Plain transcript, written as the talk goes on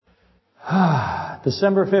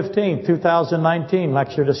December 15th, 2019,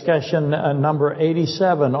 lecture discussion number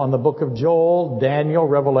 87 on the book of Joel, Daniel,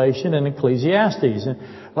 Revelation, and Ecclesiastes. And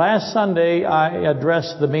last Sunday, I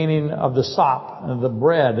addressed the meaning of the sop, the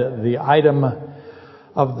bread, the item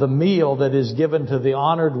of the meal that is given to the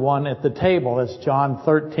honored one at the table. That's John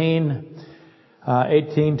 13,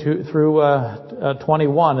 18 through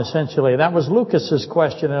 21, essentially. That was Lucas's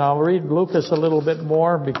question, and I'll read Lucas a little bit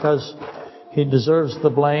more because he deserves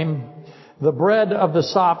the blame. The bread of the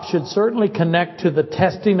sop should certainly connect to the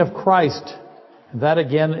testing of Christ. That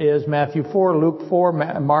again is Matthew 4, Luke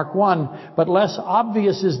 4, Mark 1. But less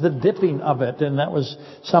obvious is the dipping of it. And that was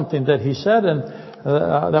something that he said.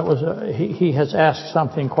 And he has asked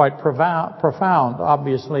something quite profound,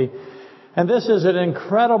 obviously. And this is an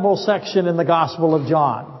incredible section in the Gospel of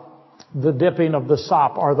John. The dipping of the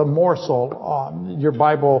sop, or the morsel. Your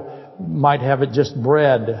Bible might have it just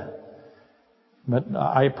bread. But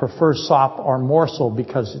I prefer sop or morsel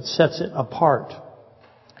because it sets it apart.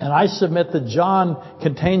 And I submit that John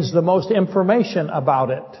contains the most information about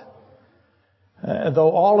it. Though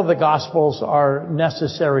all of the Gospels are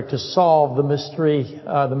necessary to solve the mystery,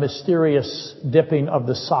 the mysterious dipping of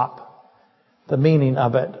the sop, the meaning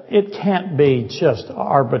of it. It can't be just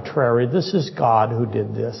arbitrary. This is God who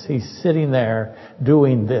did this. He's sitting there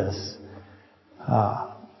doing this.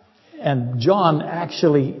 And John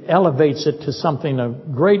actually elevates it to something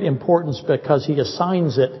of great importance because he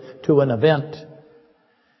assigns it to an event.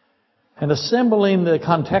 And assembling the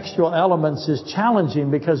contextual elements is challenging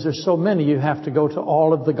because there's so many. You have to go to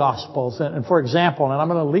all of the Gospels. And for example, and I'm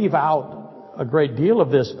going to leave out a great deal of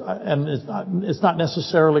this, and it's not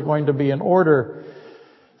necessarily going to be in order,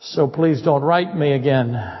 so please don't write me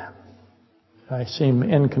again. I seem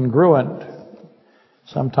incongruent.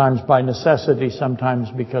 Sometimes by necessity, sometimes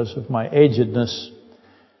because of my agedness.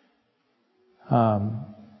 I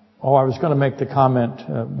was going to make the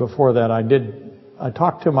comment before that. I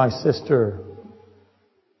talked to my sister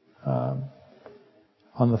on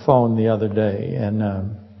the phone the other day,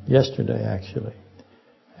 and yesterday actually.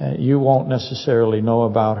 You won't necessarily know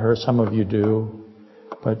about her. Some of you do.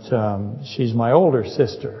 But she's my older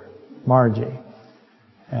sister, Margie.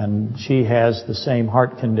 And she has the same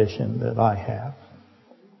heart condition that I have,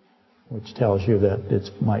 which tells you that it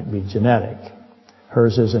might be genetic.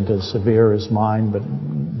 Hers isn't as severe as mine, but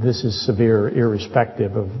this is severe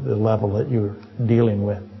irrespective of the level that you're dealing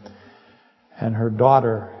with. And her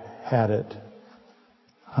daughter had it,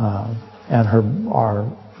 and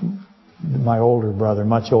my older brother,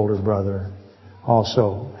 much older brother,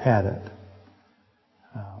 also had it.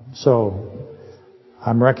 So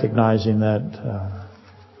I'm recognizing that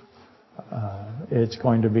it's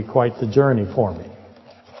going to be quite the journey for me.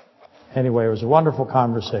 Anyway, it was a wonderful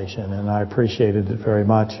conversation, and I appreciated it very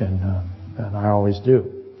much, and I always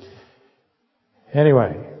do.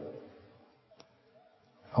 Anyway,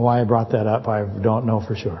 why I brought that up, I don't know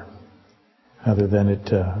for sure, other than it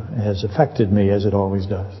has affected me as it always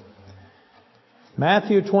does.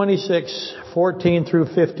 Matthew 26, 14 through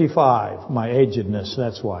 55. My agedness,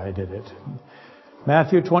 that's why I did it.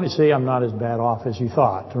 Matthew 20, see, I'm not as bad off as you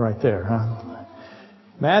thought, right there, huh?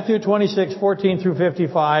 Matthew 26, 14 through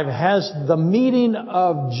 55 has the meeting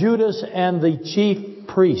of Judas and the chief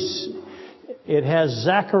priests. It has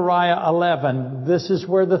Zechariah 11. This is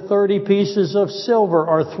where the 30 pieces of silver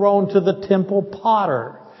are thrown to the temple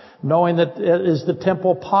potter. Knowing that it is the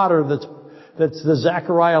temple potter that's the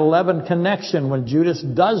Zechariah 11 connection. When Judas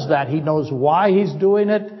does that, he knows why he's doing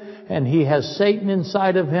it. And he has Satan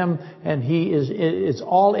inside of him. And it's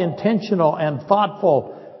all intentional and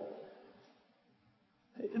thoughtful.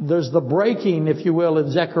 There's the breaking, if you will,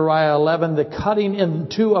 in Zechariah 11, the cutting in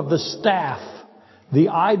two of the staff, the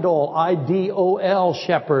idol, I-D-O-L,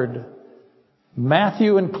 shepherd.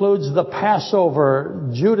 Matthew includes the Passover.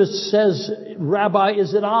 Judas says, Rabbi,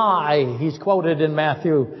 is it I? He's quoted in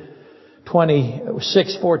Matthew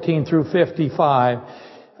 26, 14 through 55.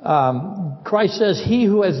 Christ says, he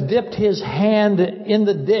who has dipped his hand in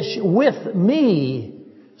the dish with me.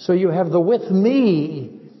 So you have the with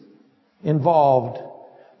me involved.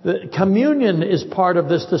 The communion is part of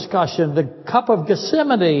this discussion. The cup of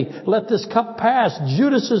Gethsemane, let this cup pass.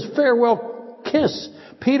 Judas's farewell kiss.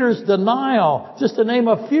 Peter's denial. Just to name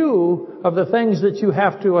a few of the things that you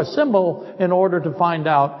have to assemble in order to find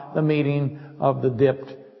out the meaning of the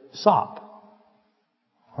dipped sop,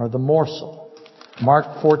 or the morsel.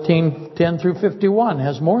 Mark 14, 10 through 51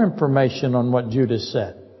 has more information on what Judas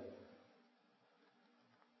said.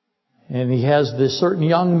 And he has this certain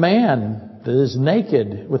young man that is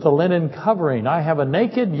naked with a linen covering. I have a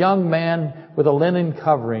naked young man with a linen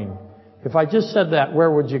covering. If I just said that,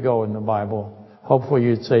 where would you go in the Bible? Hopefully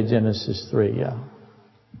you'd say Genesis 3, yeah.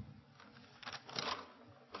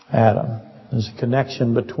 Adam. There's a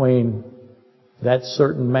connection between that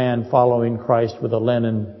certain man following Christ with a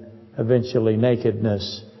linen, eventually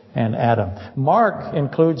nakedness, and Adam. Mark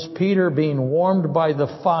includes Peter being warmed by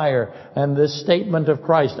the fire and this statement of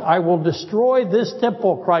Christ. I will destroy this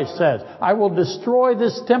temple, Christ says. I will destroy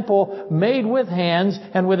this temple made with hands,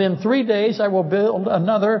 and within 3 days I will build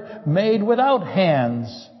another made without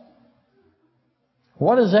hands.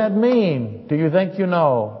 What does that mean? Do you think you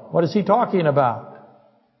know? What is he talking about?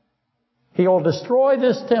 He will destroy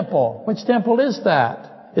this temple. Which temple is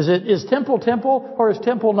that? Is temple or is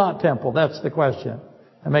temple not temple? That's the question.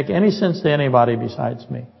 Does it make any sense to anybody besides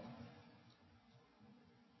me?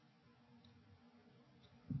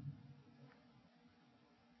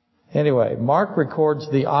 Anyway, Mark records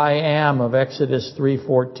the I am of Exodus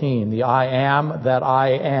 3:14. The I am that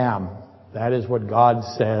I am. That is what God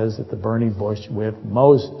says at the burning bush with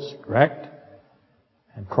Moses, correct?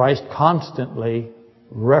 And Christ constantly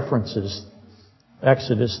references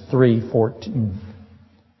Exodus 3:14.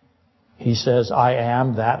 He says, I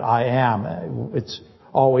am that I am. It's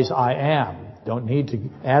always I am. Don't need to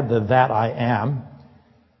add the that I am.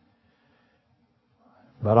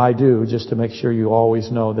 But I do, just to make sure you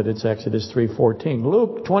always know that it's Exodus 3:14.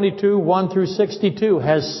 Luke 22:1-62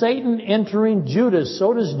 has Satan entering Judas.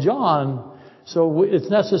 So does John. So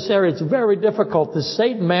it's necessary. It's very difficult. The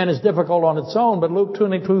Satan man is difficult on its own, but Luke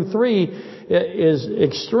 22:3 is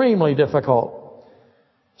extremely difficult.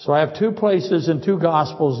 So I have two places in two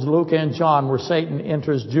Gospels, Luke and John, where Satan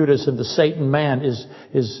enters Judas and the Satan man is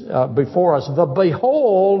before us.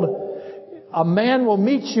 Behold, a man will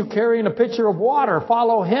meet you carrying a pitcher of water.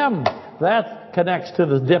 Follow him. That connects to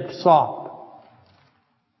the dipped sop.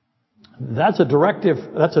 That's a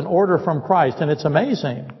directive. That's an order from Christ, and it's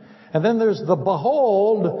amazing. And then there's the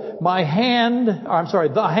behold, the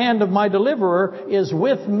hand of my deliverer is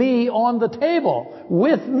with me on the table.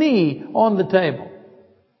 With me on the table.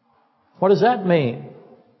 What does that mean?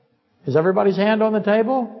 Is everybody's hand on the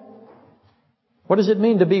table? What does it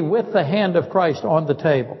mean to be with the hand of Christ on the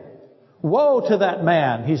table? Woe to that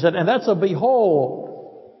man, he said, and that's a behold.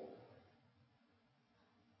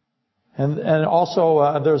 And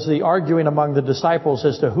also there's the arguing among the disciples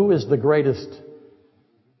as to who is the greatest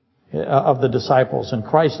of the disciples. And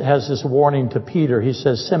Christ has this warning to Peter. He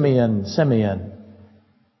says, Simeon, Simeon.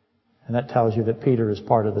 And that tells you that Peter is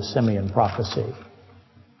part of the Simeon prophecy.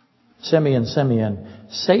 Simeon, Simeon,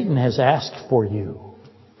 Satan has asked for you.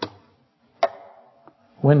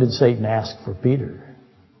 When did Satan ask for Peter?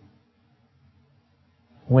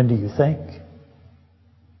 When do you think?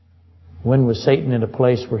 When was Satan in a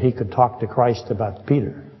place where he could talk to Christ about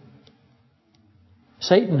Peter?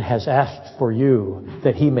 Satan has asked for you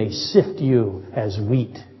that he may sift you as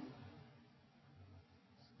wheat.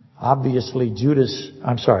 Obviously, Jesus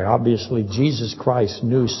Christ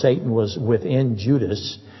knew Satan was within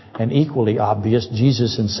Judas, and equally obvious,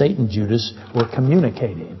 Jesus and Satan Judas were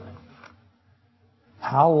communicating.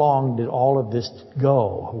 How long did all of this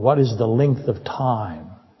go? What is the length of time?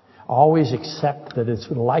 Always accept that it's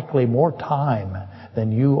likely more time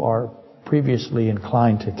than you are previously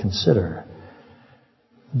inclined to consider.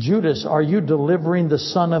 Judas, are you delivering the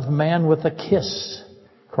Son of Man with a kiss?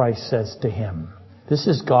 Christ says to him. This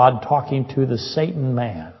is God talking to the Satan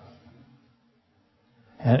man.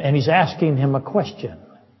 And he's asking him a question.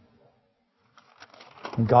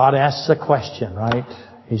 And God asks a question, right?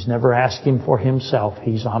 He's never asking for himself.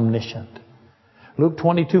 He's omniscient. Luke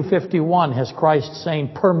 22:51 has Christ saying,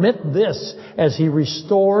 permit this as he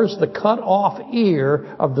restores the cut off ear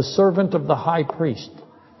of the servant of the high priest.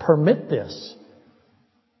 Permit this.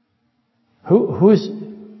 Who's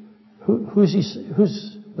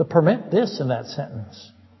the permit this in that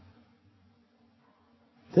sentence?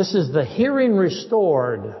 This is the hearing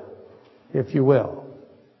restored, if you will.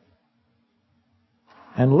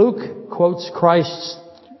 And Luke quotes Christ's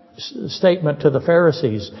statement to the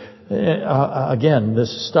Pharisees. Again,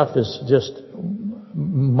 this stuff is just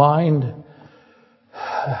mind.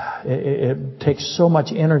 It takes so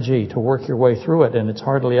much energy to work your way through it, and it's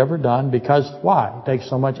hardly ever done because why? It takes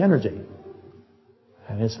so much energy.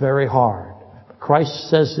 And it's very hard. Christ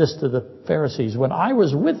says this to the Pharisees. When I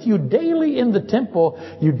was with you daily in the temple,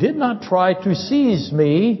 you did not try to seize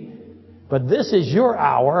me, but this is your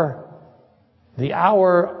hour, the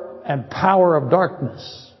hour and power of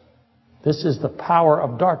darkness. This is the power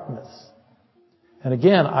of darkness. And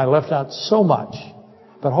again, I left out so much,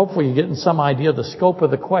 but hopefully you're getting some idea of the scope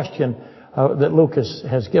of the question that Lucas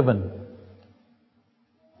has given.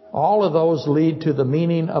 All of those lead to the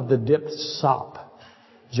meaning of the dipped sop.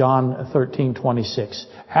 John 13:26.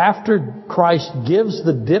 After Christ gives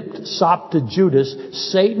the dipped sop to Judas,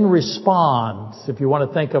 Satan responds, if you want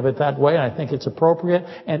to think of it that way, and I think it's appropriate,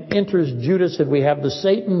 and enters Judas, and we have the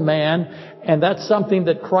Satan man, and that's something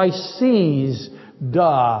that Christ sees.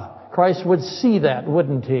 Christ would see that,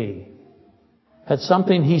 wouldn't he? That's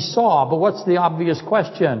something he saw, but what's the obvious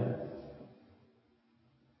question?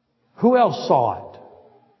 Who else saw it?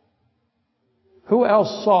 Who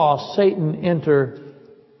else saw Satan enter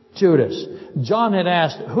Judas? John had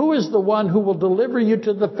asked, who is the one who will deliver you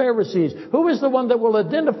to the Pharisees? Who is the one that will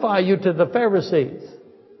identify you to the Pharisees?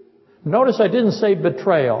 Notice I didn't say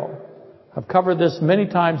betrayal. I've covered this many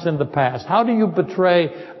times in the past. How do you betray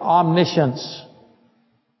omniscience?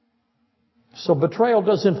 So betrayal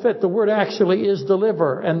doesn't fit. The word actually is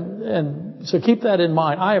deliver. And so keep that in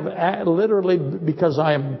mind. I have literally, because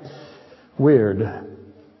I am weird.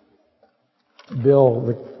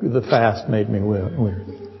 Bill, the fast made me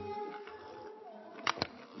weird.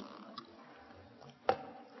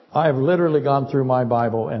 I have literally gone through my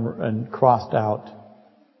Bible and crossed out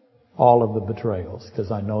all of the betrayals,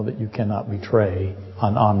 because I know that you cannot betray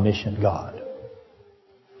an omniscient God.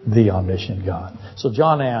 The omniscient God. So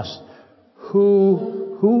John asks,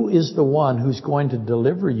 who is the one who's going to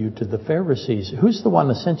deliver you to the Pharisees? Who's the one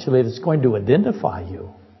essentially that's going to identify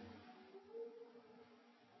you?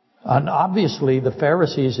 And obviously the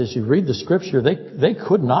Pharisees, as you read the scripture, they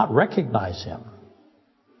could not recognize him.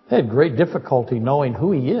 They had great difficulty knowing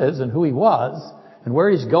who he is and who he was and where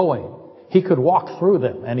he's going. He could walk through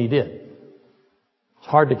them, and he did. It's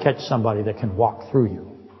hard to catch somebody that can walk through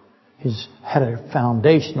you. He's had a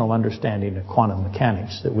foundational understanding of quantum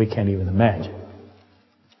mechanics that we can't even imagine.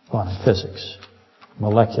 Quantum physics,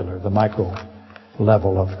 molecular, the micro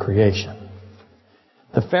level of creation.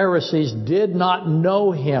 The Pharisees did not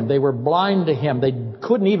know him. They were blind to him. They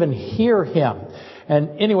couldn't even hear him.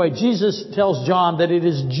 And anyway, Jesus tells John that it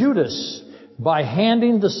is Judas, by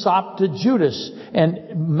handing the sop to Judas.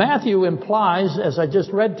 And Matthew implies, as I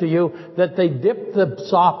just read to you, that they dipped the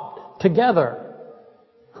sop together.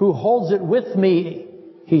 Who holds it with me,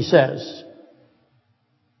 he says.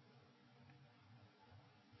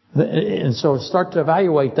 And so start to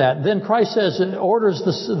evaluate that. Then Christ says, orders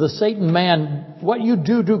the Satan man, what you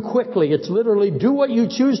do quickly. It's literally, do what you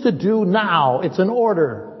choose to do now. It's an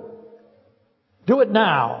order. Do it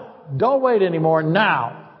now. Don't wait anymore.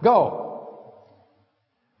 Now. Go.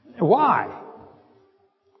 Why?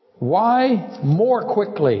 Why more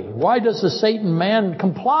quickly? Why does the Satan man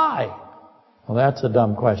comply? Well, that's a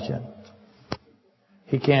dumb question.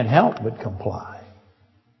 He can't help but comply.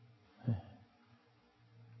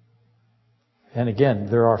 And again,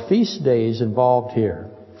 there are feast days involved here.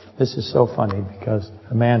 This is so funny because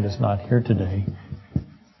Amanda's not here today.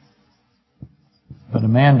 But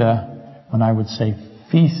Amanda, when I would say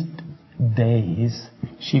feast days,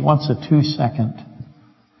 she wants a 2-second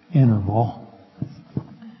interval.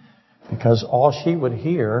 Because all she would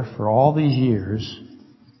hear for all these years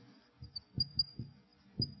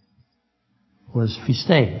was feast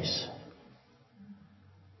days.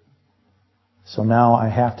 So now I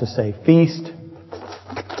have to say feast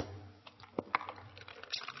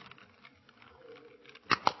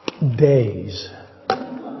days.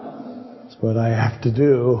 That's what I have to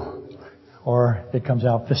do, or it comes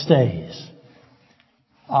out feast days.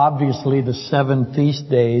 Obviously, the 7 feast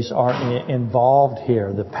days are involved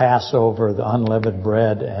here. The Passover, the unleavened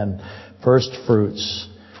bread, and first fruits.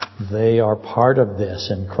 They are part of this,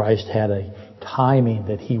 and Christ had a timing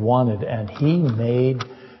that he wanted, and he made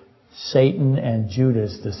Satan and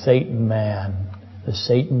Judas, the Satan man, the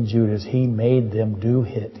Satan Judas, he made them do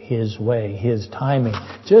it his way, his timing,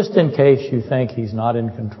 just in case you think he's not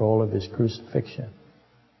in control of his crucifixion,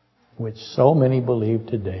 which so many believe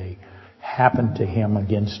today happened to him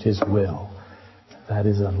against his will. That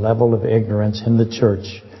is a level of ignorance in the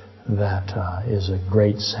church that is a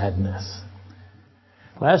great sadness.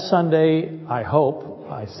 Last Sunday, I hope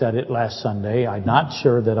I said it last Sunday. I'm not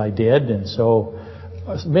sure that I did, and so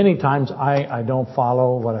many times I don't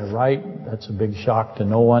follow what I write. That's a big shock to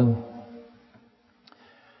no one.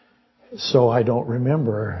 So I don't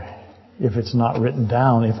remember if it's not written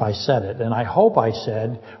down if I said it. And I hope I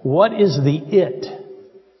said, what is the it?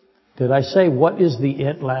 Did I say what is the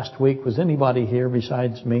it last week? Was anybody here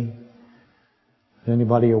besides me? Is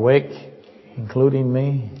anybody awake, including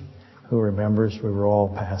me? Who remembers we were all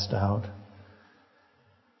passed out?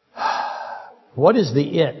 What is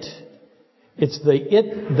the it? It's the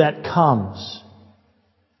it that comes.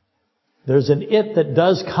 There's an it that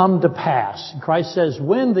does come to pass. Christ says,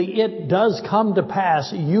 when the it does come to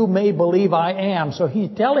pass, you may believe I am. So he's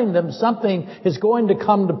telling them something is going to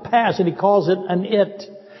come to pass, and he calls it an it.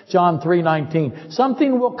 John 3:19.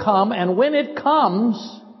 Something will come, and when it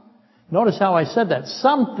comes, notice how I said that.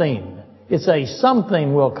 Something. It's a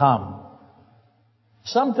something will come.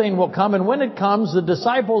 Something will come, and when it comes, the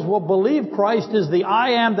disciples will believe Christ is the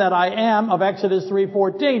I am that I am of Exodus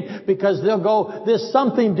 3:14, because they'll go, this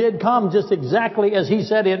something did come just exactly as He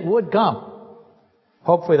said it would come.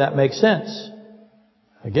 Hopefully that makes sense.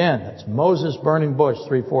 Again, that's Moses burning bush,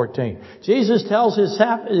 3:14. Jesus tells His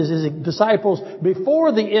disciples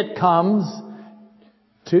before the it comes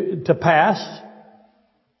to pass,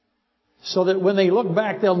 so that when they look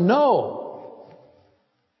back, they'll know.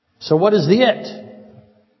 So what is the it?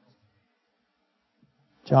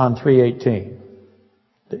 John 3:18.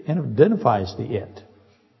 It identifies the it.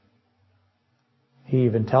 He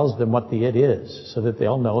even tells them what the it is, so that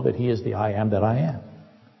they'll know that He is the I am that I am.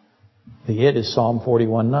 The it is Psalm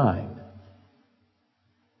 41:9.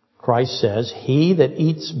 Christ says, He that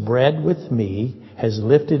eats bread with me has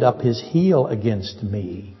lifted up his heel against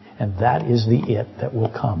me. And that is the it that will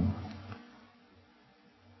come.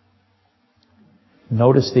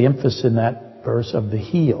 Notice the emphasis in that verse of the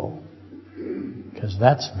heel, because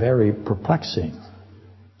that's very perplexing.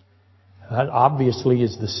 That obviously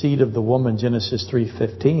is the seed of the woman, Genesis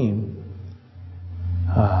 3:15.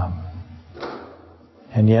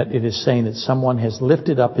 And yet it is saying that someone has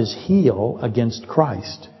lifted up his heel against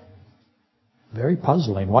Christ. Very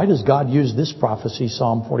puzzling. Why does God use this prophecy,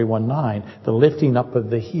 Psalm 41:9, the lifting up of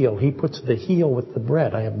the heel? He puts the heel with the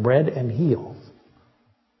bread. I have bread and heel.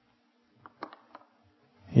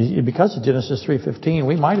 Because of Genesis 3:15,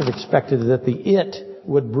 we might have expected that the it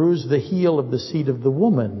would bruise the heel of the seed of the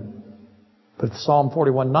woman. But Psalm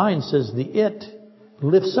 41:9 says the it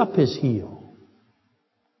lifts up his heel.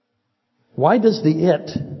 Why does the it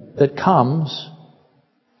that comes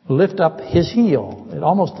lift up his heel? It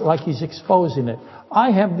almost like he's exposing it.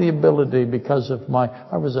 I have the ability because of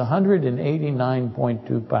I was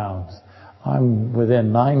 189.2 pounds. I'm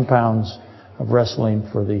within 9 pounds of wrestling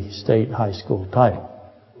for the state high school title.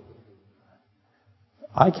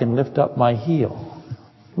 I can lift up my heel.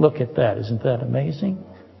 Look at that. Isn't that amazing?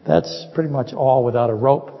 That's pretty much all without a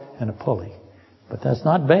rope and a pulley. But that's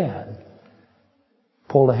not bad.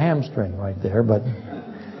 Pulled a hamstring right there, but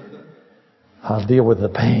I'll deal with the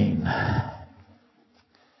pain.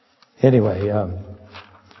 Anyway,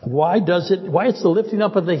 why it's the lifting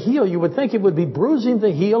up of the heel? You would think it would be bruising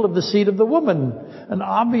the heel of the seed of the woman. And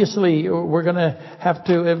obviously, we're going to have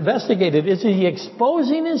to investigate it. Is he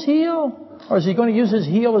exposing his heel? Or is he going to use his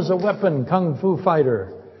heel as a weapon, kung fu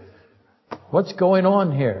fighter? What's going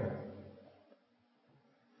on here?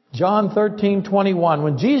 John 13:21.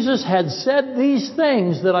 When Jesus had said these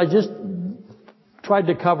things that I just tried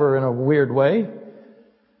to cover in a weird way.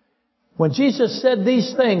 When Jesus said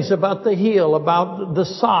these things about the heel, about the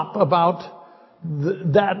sop, about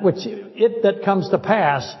that comes to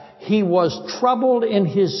pass, He was troubled in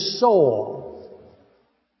His soul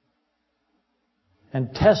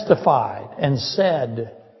and testified and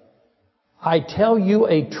said, I tell you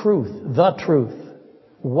a truth, the truth.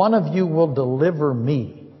 One of you will deliver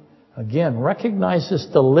me. Again, recognize this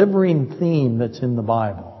delivering theme that's in the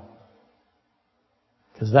Bible.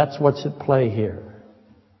 Because that's what's at play here.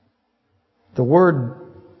 The word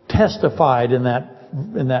testified in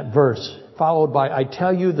that verse, followed by I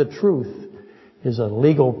tell you the truth, is a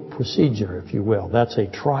legal procedure, if you will. That's a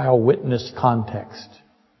trial witness context.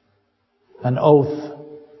 An oath.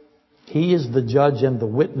 He is the judge and the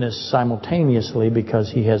witness simultaneously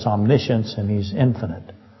because He has omniscience and He's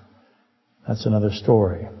infinite. That's another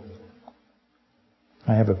story.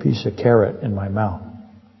 I have a piece of carrot in my mouth.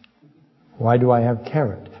 Why do I have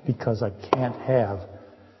carrot? Because I can't have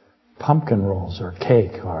pumpkin rolls or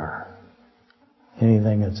cake or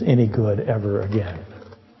anything that's any good ever again.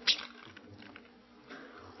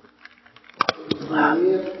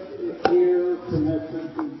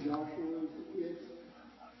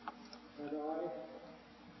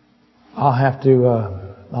 I'll have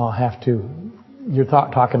to. You're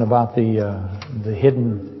talking about the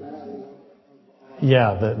hidden.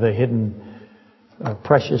 Yeah, the hidden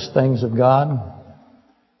precious things of God.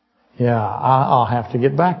 Yeah, I'll have to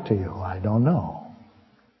get back to you. I don't know.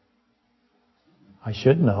 I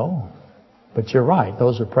should know. But you're right.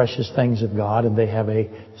 Those are precious things of God and they have a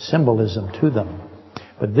symbolism to them.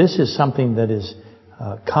 But this is something that is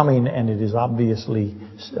coming and it is obviously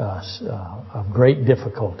of great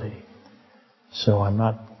difficulty. So I'm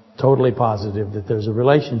not totally positive that there's a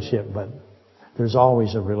relationship, but there's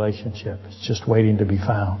always a relationship. It's just waiting to be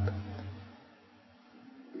found.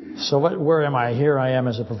 So where am I? Here I am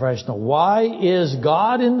as a professional. Why is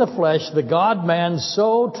God in the flesh, the God-man,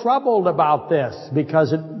 so troubled about this?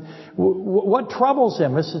 Because What troubles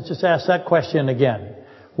him? Let's just ask that question again.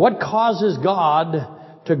 What causes God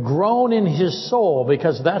to groan in his soul?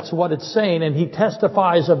 Because that's what it's saying, and he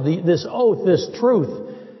testifies of this oath, this truth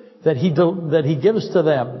that he gives to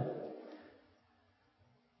them.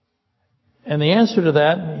 And the answer to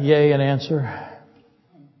that, yea, an answer,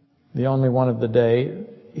 the only one of the day,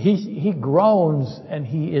 he groans and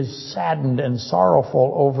he is saddened and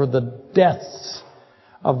sorrowful over the deaths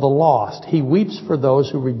of the lost. He weeps for those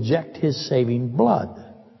who reject his saving blood.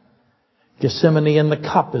 Gethsemane in the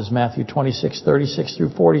cup is Matthew 26:36 through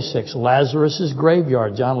 46. Lazarus'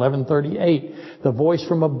 graveyard, John 11:38. The voice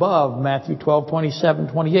from above, Matthew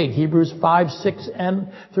 12:27-28. Hebrews 5:6 and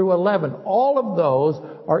through 11. All of those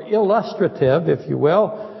are illustrative, if you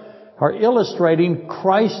will, are illustrating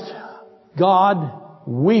Christ, God,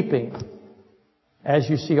 weeping, as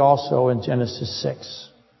you see also in Genesis 6.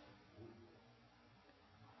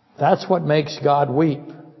 That's what makes God weep.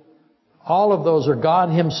 All of those are God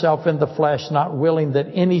himself in the flesh, not willing that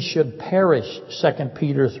any should perish, 2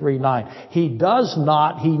 Peter 3:9. He does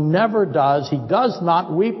not, he never does, he does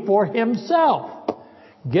not weep for himself.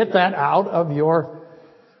 Get that out of your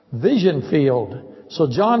vision field. So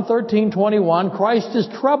John 13:21, Christ is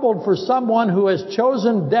troubled for someone who has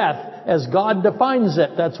chosen death as God defines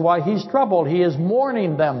it. That's why he's troubled. He is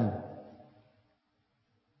mourning them.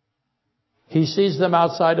 He sees them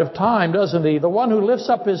outside of time, doesn't he? The one who lifts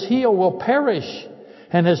up his heel will perish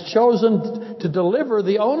and has chosen to deliver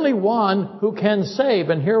the only one who can save.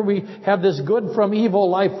 And here we have this good from evil,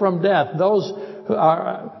 life from death. Those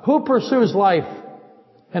who pursues life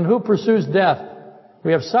and who pursues death?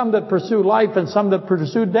 We have some that pursue life and some that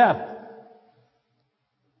pursue death.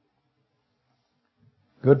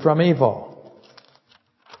 Good from evil.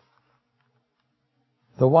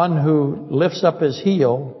 The one who lifts up his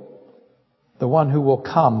heel, the one who will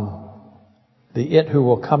come, the it who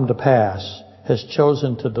will come to pass, has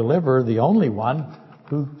chosen to deliver the only one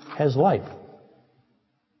who has life.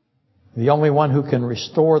 The only one who can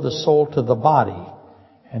restore the soul to the body.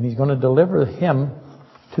 And he's going to deliver him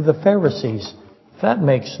to the Pharisees. That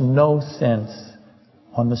makes no sense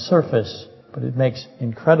on the surface, but it makes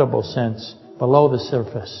incredible sense below the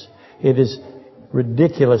surface. It is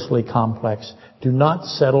ridiculously complex. Do not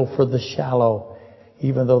settle for the shallow,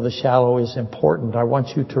 even though the shallow is important. I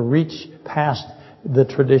want you to reach past the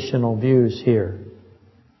traditional views here,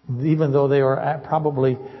 even though they are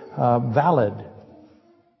probably valid.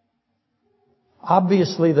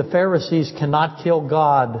 Obviously, the Pharisees cannot kill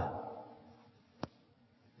God.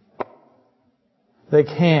 They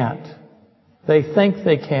can't. They think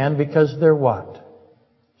they can because they're what?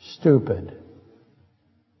 Stupid.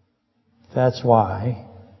 That's why.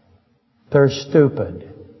 They're stupid.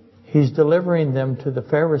 He's delivering them to the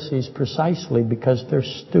Pharisees precisely because they're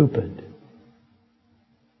stupid.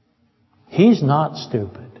 He's not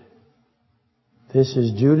stupid. This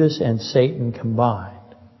is Judas and Satan combined.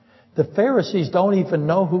 The Pharisees don't even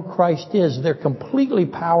know who Christ is. They're completely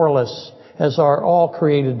powerless, as are all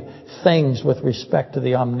created things with respect to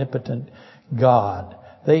the omnipotent God.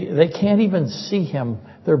 They can't even see Him.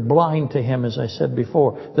 They're blind to Him, as I said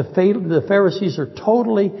before. The Pharisees are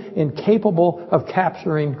totally incapable of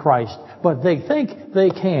capturing Christ. But they think they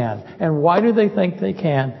can. And why do they think they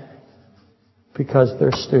can? Because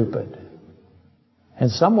they're stupid.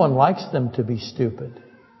 And someone likes them to be stupid.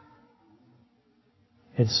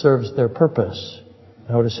 It serves their purpose.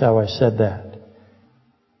 Notice how I said that.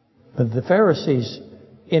 But the Pharisees,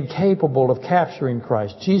 incapable of capturing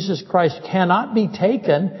Christ. Jesus Christ cannot be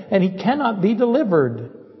taken and He cannot be delivered.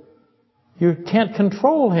 You can't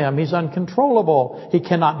control Him. He's uncontrollable. He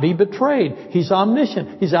cannot be betrayed. He's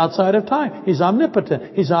omniscient. He's outside of time. He's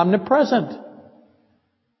omnipotent. He's omnipresent.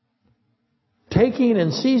 Taking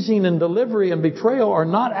and seizing and delivery and betrayal are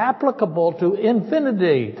not applicable to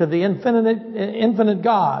infinity, to the infinite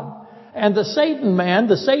God. And the Satan man,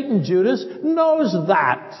 the Satan Judas, knows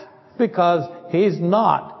that because he's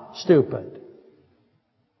not stupid.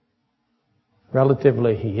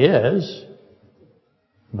 Relatively he is,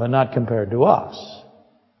 but not compared to us.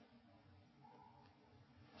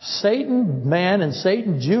 Satan man and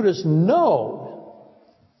Satan Judas know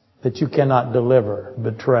that you cannot deliver,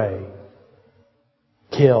 betray,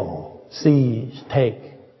 kill, seize, take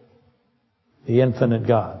the infinite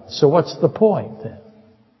God. So what's the point then?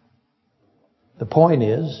 The point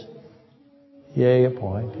is, yea, a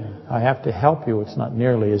point. I have to help you. It's not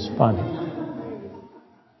nearly as funny.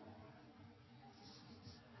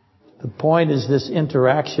 The point is this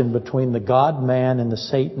interaction between the God-man and the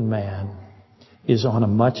Satan-man is on a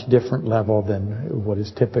much different level than what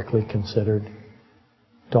is typically considered.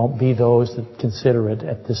 Don't be those that consider it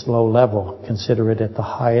at this low level. Consider it at the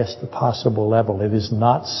highest possible level. It is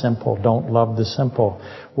not simple. Don't love the simple.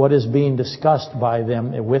 What is being discussed by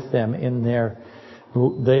them, with them in their,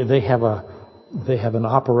 they have an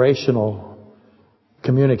operational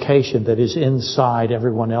communication that is inside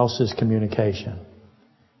everyone else's communication.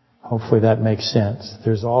 Hopefully that makes sense.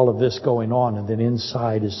 There's all of this going on, and then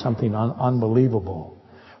inside is something unbelievable.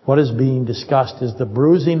 What is being discussed is the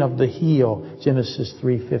bruising of the heel, Genesis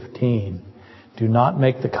 3:15. Do not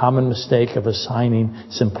make the common mistake of assigning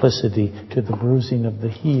simplicity to the bruising of the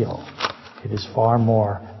heel. It is far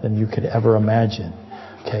more than you could ever imagine.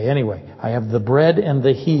 Okay, anyway, I have the bread and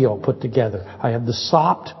the heel put together. I have the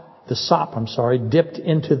sop, dipped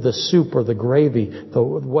into the soup or the gravy,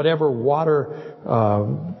 whatever water,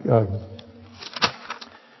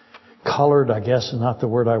 colored, I guess is not the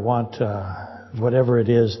word I want, whatever it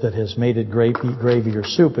is that has made it gravy or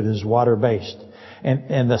soup, it is water-based.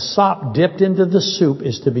 And the sop dipped into the soup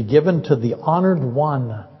is to be given to the honored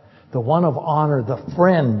one, the one of honor, the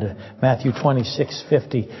friend, Matthew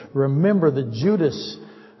 26:50. Remember that Judas,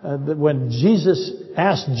 when Jesus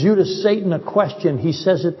asked Judas Satan a question, he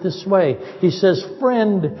says it this way. He says,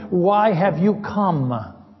 "Friend, why have you come?"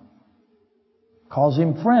 Calls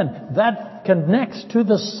him friend. That connects to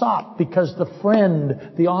the sop because the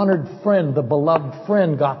friend, the honored friend, the beloved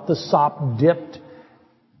friend got the sop dipped.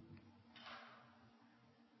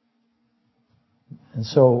 And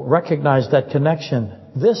so recognize that connection.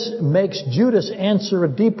 This makes Judas answer a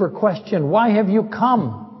deeper question. Why have you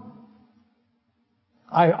come?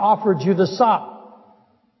 I offered you the sop,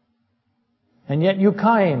 and yet you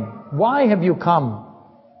came. Why have you come?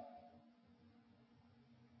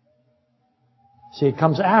 See, it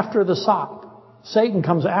comes after the sop. Satan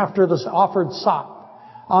comes after the offered sop.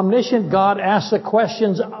 Omniscient God asks a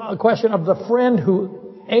question of the friend who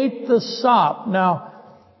ate the sop. Now,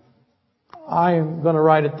 I'm going to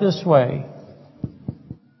write it this way.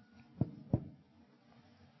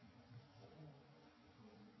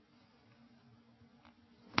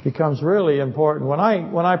 Becomes really important. When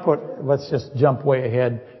I put, let's just jump way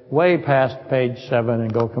ahead, way past page 7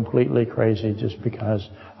 and go completely crazy just because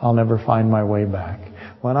I'll never find my way back.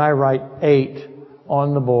 When I write 8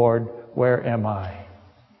 on the board, where am I?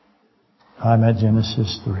 I'm at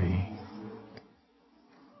Genesis 3.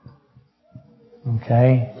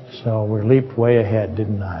 Okay? So we leaped way ahead,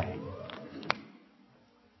 didn't I?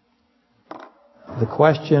 The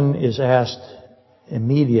question is asked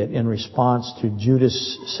immediate in response to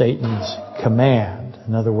Judas Satan's command.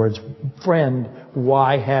 In other words, friend,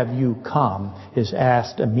 why have you come? Is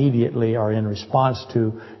asked immediately or in response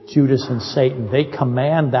to Judas and Satan. They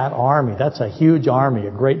command that army. That's a huge army,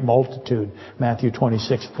 a great multitude. Matthew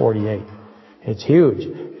 26:48. It's huge.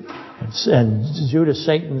 And Judas,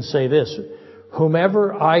 Satan say this,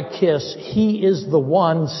 whomever I kiss, he is the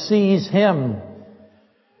one, seize him.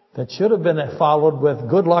 That should have been followed with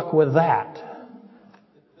good luck with that.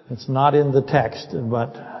 It's not in the text,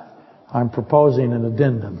 but I'm proposing an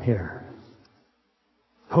addendum here.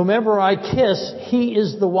 Whomever I kiss, he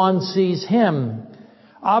is the one, seize him.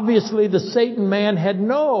 Obviously, the Satan man had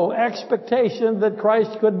no expectation that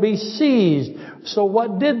Christ could be seized. So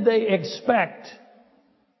what did they expect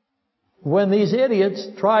when these idiots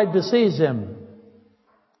tried to seize him?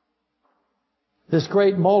 This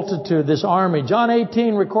great multitude, this army. John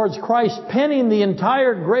 18 records Christ pinning the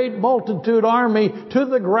entire great multitude army to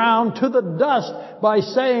the ground, to the dust, by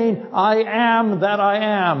saying, I am that I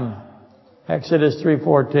am. Exodus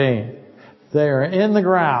 3:14. They are in the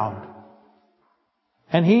ground.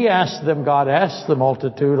 And he asked them, God asked the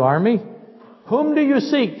multitude army, whom do you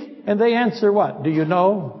seek? And they answer what? Do you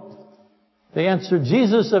know? They answer,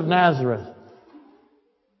 Jesus of Nazareth.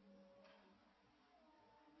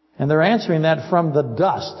 And they're answering that from the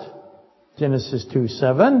dust. Genesis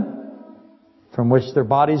 2:7, from which their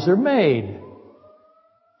bodies are made.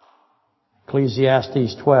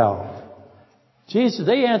 Ecclesiastes 12.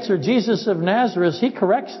 They answer Jesus of Nazareth. He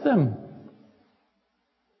corrects them.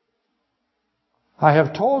 I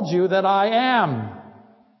have told you that I am.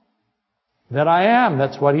 That I am.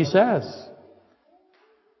 That's what he says.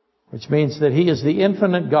 Which means that he is the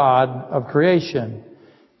infinite God of creation.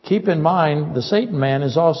 Keep in mind, the Satan man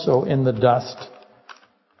is also in the dust.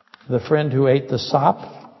 The friend who ate the sop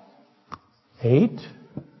ate.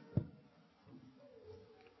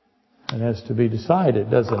 It has to be decided,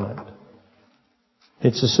 doesn't it?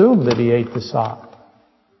 It's assumed that he ate the sop.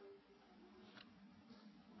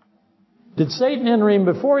 Did Satan enter him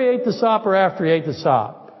before he ate the sop or after he ate the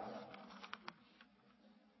sop?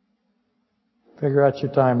 Figure out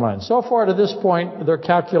your timeline. So far to this point, their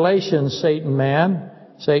calculations, Satan man,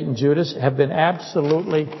 Satan, Judas, have been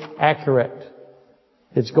absolutely accurate.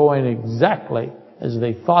 It's going exactly as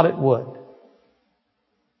they thought it would.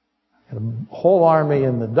 A whole army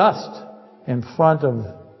in the dust in front of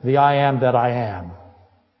the I am that I am.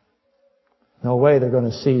 No way they're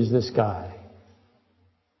going to seize this guy.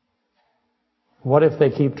 What if they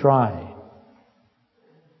keep trying?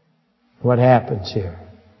 What happens here?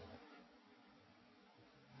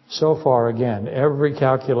 So far, again, every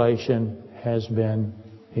calculation has been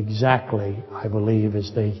exactly, I believe,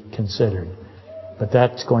 as they considered. But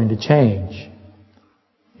that's going to change.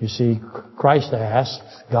 You see, Christ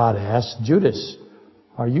asks, God asks, Judas,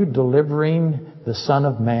 are you delivering the Son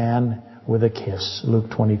of Man with a kiss? Luke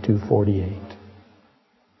 22:48.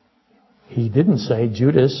 He didn't say,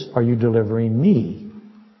 Judas, are you delivering me?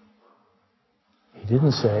 He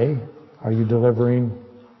didn't say, are you delivering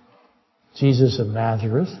Jesus of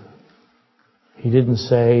Nazareth? He didn't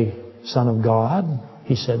say, Son of God.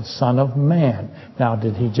 He said, Son of Man. Now,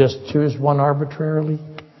 did he just choose one arbitrarily?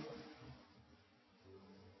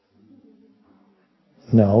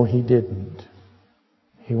 No, he didn't.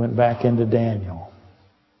 He went back into Daniel.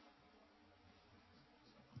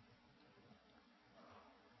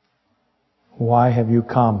 Why have you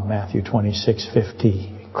come? Matthew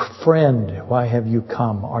 26:50. Friend, why have you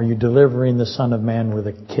come? Are you delivering the Son of Man with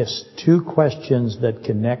a kiss? Two questions that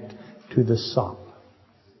connect to the sop.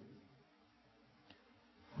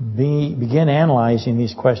 Begin analyzing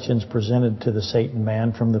these questions presented to the Satan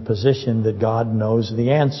man from the position that God knows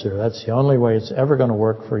the answer. That's the only way it's ever going to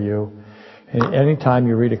work for you. And anytime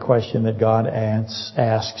you read a question that God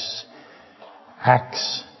asks,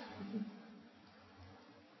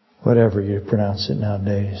 whatever you pronounce it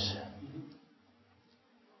nowadays.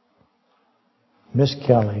 Miss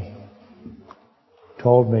Kelly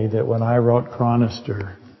told me that when I wrote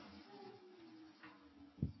Chronister,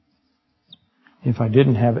 if I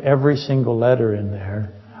didn't have every single letter in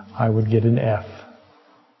there, I would get an F.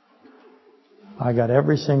 I got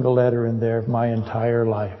every single letter in there my entire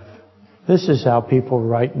life. This is how people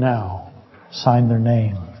right now sign their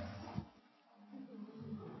name.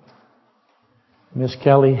 Miss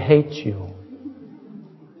Kelly hates you.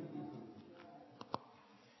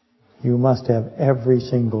 You must have every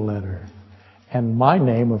single letter. And my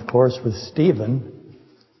name, of course, was Stephen.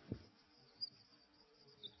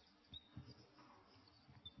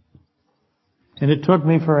 And it took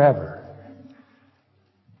me forever.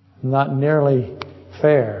 Not nearly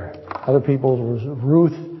fair. Other people's was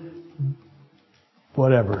Ruth,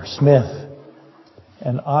 whatever, Smith.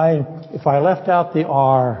 And if I left out the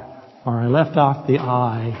R or I left off the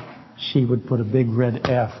I, she would put a big red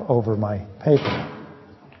F over my paper,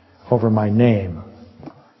 over my name.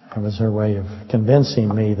 That was her way of convincing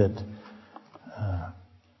me that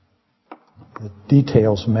the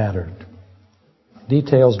details mattered.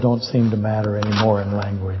 Details don't seem to matter anymore in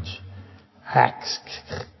language. Ax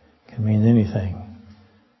can mean anything.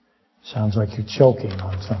 Sounds like you're choking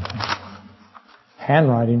on something.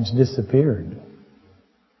 Handwriting's disappeared.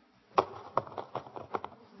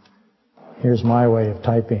 Here's my way of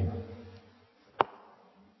typing.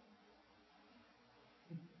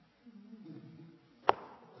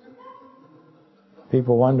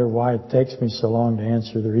 People wonder why it takes me so long to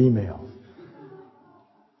answer their email.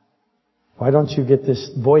 Why don't you get this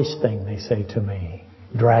voice thing, they say to me.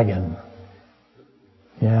 Dragon.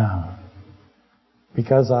 Yeah.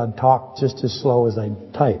 Because I'd talk just as slow as I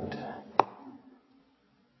typed.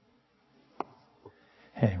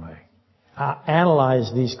 Anyway,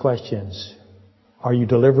 analyze these questions. Are you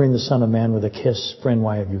delivering the Son of Man with a kiss? Friend,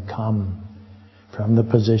 why have you come? From the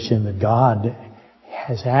position that God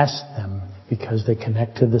has asked them because they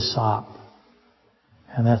connect to the sop.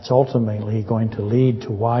 And that's ultimately going to lead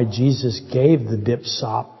to why Jesus gave the dip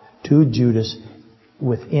sop to Judas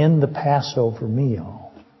within the Passover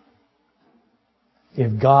meal.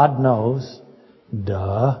 If God knows, if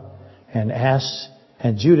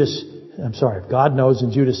God knows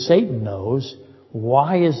and Judas, Satan knows,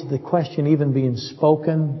 why is the question even being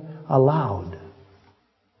spoken aloud?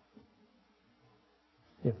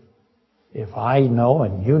 If I know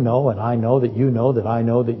and you know and I know that you know that I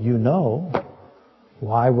know that you know,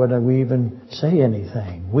 why would we even say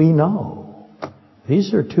anything? We know.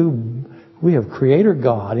 These are two, we have Creator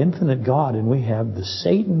God, infinite God, and we have the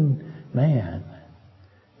Satan man.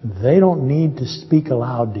 They don't need to speak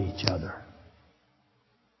aloud to each other.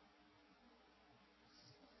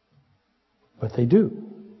 But they do.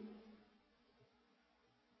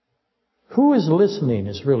 Who is listening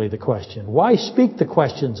is really the question. Why speak the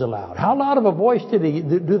questions aloud? How loud of a voice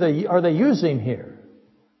are they using here?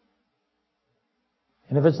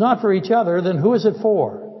 And if it's not for each other, then who is it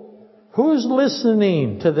for? Who's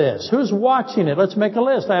listening to this? Who's watching it? Let's make a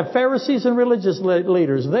list. I have Pharisees and religious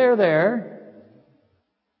leaders. They're there.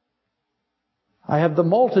 I have the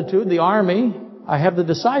multitude, the army. I have the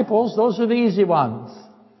disciples. Those are the easy ones.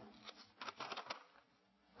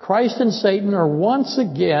 Christ and Satan are once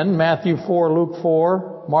again, Matthew 4, Luke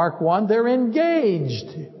 4, Mark 1, they're engaged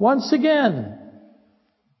once again.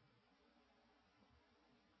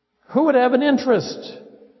 Who would have an interest?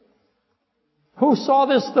 Who saw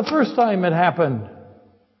this the first time it happened?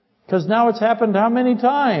 Because now it's happened how many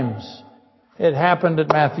times? It happened at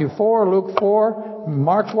Matthew 4, Luke 4,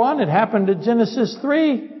 Mark 1. It happened at Genesis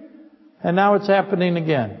 3. And now it's happening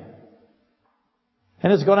again.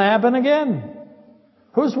 And it's going to happen again.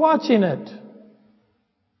 Who's watching it?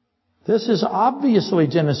 This is obviously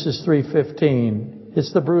Genesis 3:15.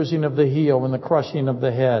 It's the bruising of the heel and the crushing of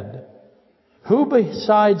the head. Who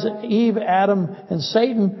besides Eve, Adam, and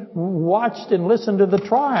Satan watched and listened to the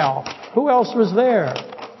trial? Who else was there?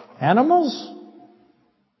 Animals?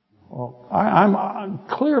 Well, I'm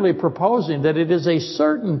clearly proposing that it is a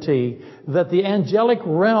certainty that the angelic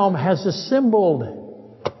realm has assembled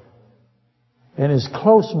and is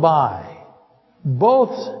close by.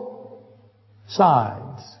 Both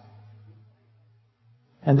sides.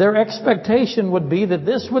 And their expectation would be that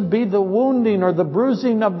this would be the wounding or the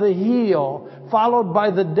bruising of the heel, followed by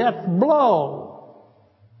the death blow.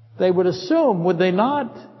 They would assume, would they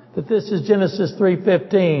not, that this is Genesis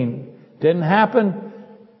 3:15. Didn't happen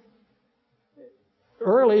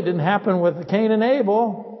early, didn't happen with Cain and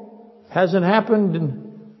Abel. Hasn't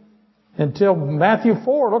happened until Matthew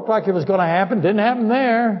 4. Looked like it was going to happen. Didn't happen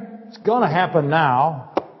there. It's going to happen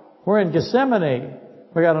now. We're in Gethsemane.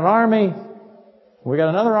 We got an army. We got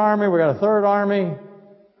another army. We got a third army.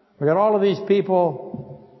 We got all of these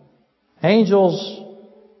people. Angels.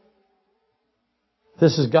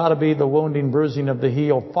 This has got to be the wounding, bruising of the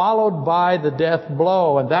heel, followed by the death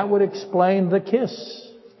blow. And that would explain the kiss.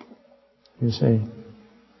 You see,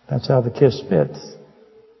 that's how the kiss fits.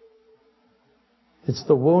 It's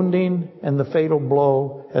the wounding and the fatal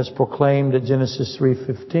blow as proclaimed at Genesis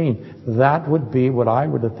 3:15. That would be what I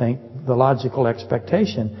would think the logical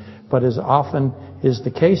expectation. But as often is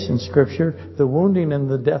the case in Scripture, the wounding and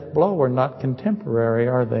the death blow are not contemporary,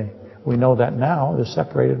 are they? We know that now. They're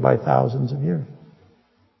separated by thousands of years.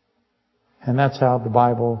 And that's how the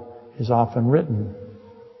Bible is often written.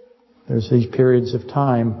 There's these periods of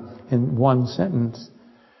time in one sentence.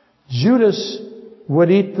 Judas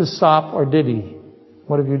would eat the sop, or did he?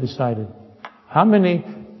 What have you decided? How many,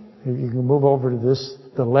 you can move over to this,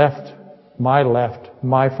 the left,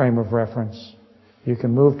 my frame of reference. You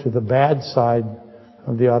can move to the bad side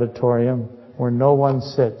of the auditorium where no one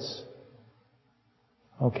sits.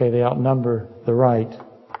 Okay, they outnumber the right.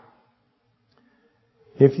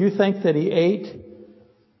 If you think that he ate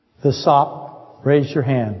the sop, raise your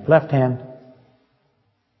hand. Left hand.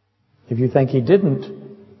 If you think he didn't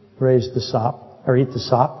raise the sop, or eat the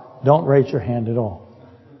sop, don't raise your hand at all.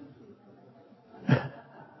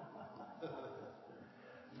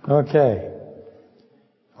 Okay.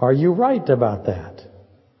 Are you right about that?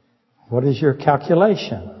 What is your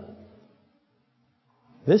calculation?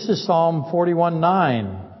 This is Psalm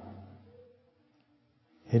 41:9.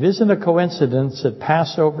 It isn't a coincidence that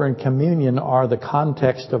Passover and communion are the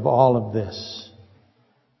context of all of this.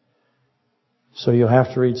 So you'll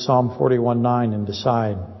have to read Psalm 41:9 and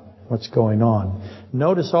decide what's going on.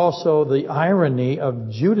 Notice also the irony of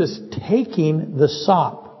Judas taking the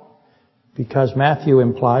sop. Because Matthew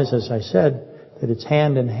implies, as I said, that it's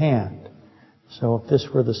hand in hand. So if this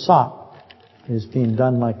were the sop, it is being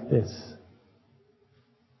done like this.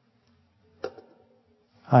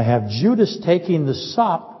 I have Judas taking the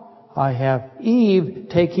sop. I have Eve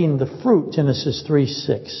taking the fruit, Genesis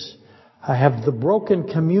 3:6. I have the broken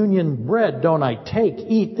communion bread, don't I? Take,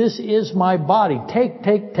 eat, this is my body. Take,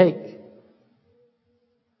 take, take.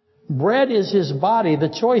 Bread is his body. The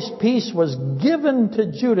choice piece was given to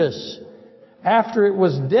Judas after it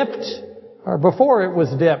was dipped, or before it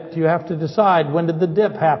was dipped. You have to decide, when did the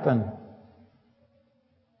dip happen?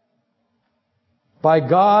 By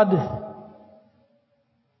God,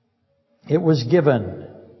 it was given.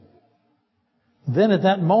 Then at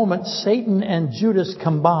that moment, Satan and Judas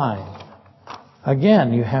combined.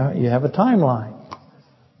 Again, you have a timeline.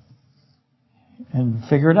 And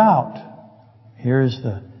figure it out. Here is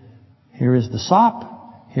the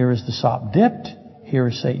sop. Here is the sop dipped. Here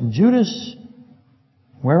is Satan, Judas.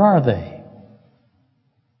 Where are they?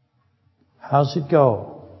 How's it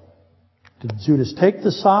go? Did Judas take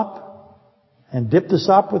the sop and dip the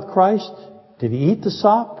sop with Christ? Did he eat the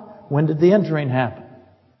sop? When did the entering happen?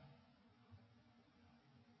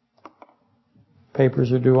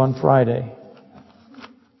 Papers are due on Friday.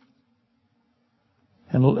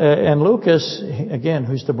 And Lucas, again,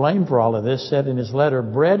 who's to blame for all of this, said in his letter,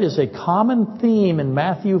 bread is a common theme in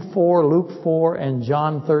Matthew 4, Luke 4, and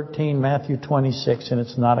John 13, Matthew 26, and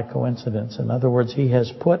it's not a coincidence. In other words, he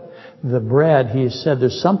has put the bread, he has said,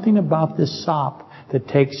 there's something about this sop that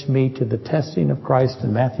takes me to the testing of Christ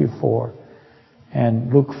in Matthew 4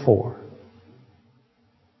 and Luke 4.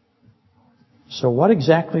 So what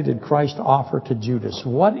exactly did Christ offer to Judas?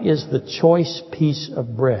 What is the choice piece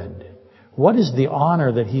of bread? What is the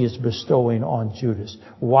honor that he is bestowing on Judas?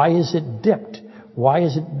 Why is it dipped?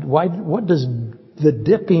 What does the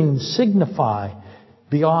dipping signify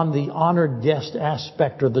beyond the honored guest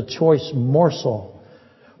aspect or the choice morsel?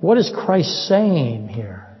 What is Christ saying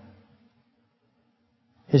here?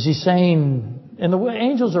 Is he saying, and the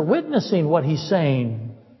angels are witnessing what he's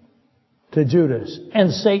saying to Judas,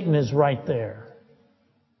 and Satan is right there.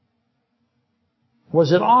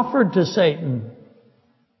 Was it offered to Satan?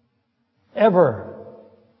 Ever?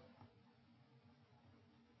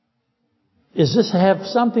 Does this have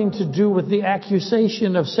something to do with the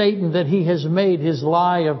accusation of Satan that he has made, his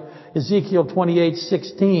lie of Ezekiel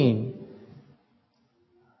 28:16?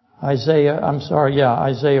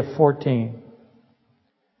 Isaiah 14.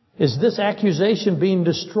 Is this accusation being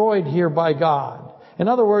destroyed here by God? In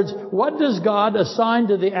other words, what does God assign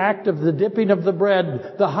to the act of the dipping of the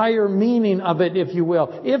bread, the higher meaning of it, if you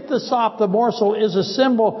will? If the sop, the morsel, is a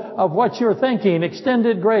symbol of what you're thinking,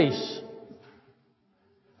 extended grace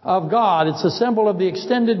of God, it's a symbol of the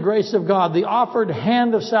extended grace of God, the offered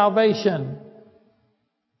hand of salvation.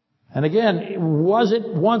 And again, was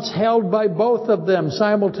it once held by both of them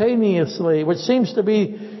simultaneously, which seems to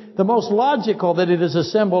be the most logical, that it is a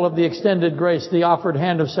symbol of the extended grace, the offered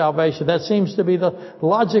hand of salvation. That seems to be the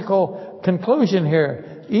logical conclusion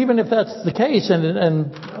here. Even if that's the case,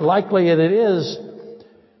 and likely it is,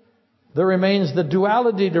 there remains the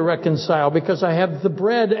duality to reconcile, because I have the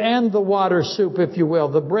bread and the water soup, if you will,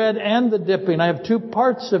 the bread and the dipping. I have two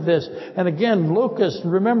parts of this. And again, Lucas,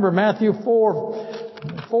 remember Matthew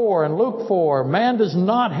 4 and Luke 4, man does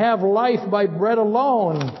not have life by bread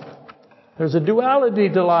alone. There's a duality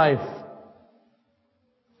to life.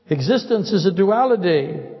 Existence is a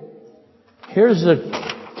duality. Here's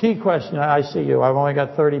the key question. I see you. I've only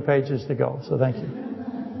got 30 pages to go, so thank you.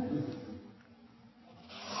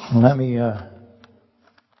 Let me,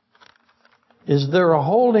 is there a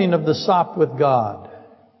holding of the sop with God?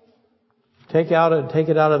 Take it out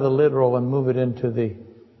of the literal and move it into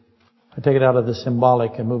take it out of the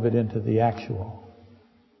symbolic and move it into the actual.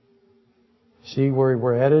 See where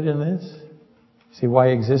we're headed in this? See why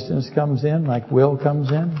existence comes in, like will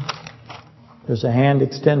comes in? There's a hand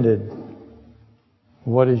extended.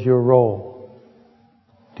 What is your role?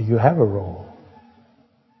 Do you have a role?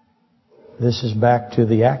 This is back to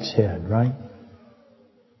the axe head, right?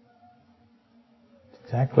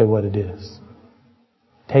 Exactly what it is.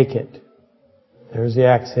 Take it. There's the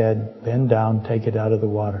axe head. Bend down, take it out of the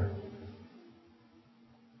water.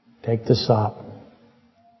 Take the sop.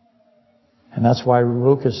 And that's why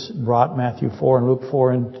Lucas brought Matthew 4 and Luke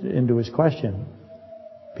 4 into his question.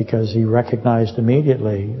 Because he recognized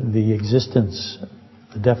immediately the existence,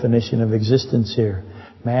 the definition of existence here.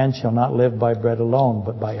 Man shall not live by bread alone,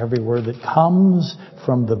 but by every word that comes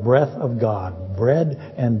from the breath of God.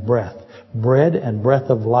 Bread and breath. Bread and breath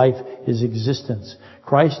of life is existence.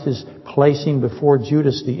 Christ is placing before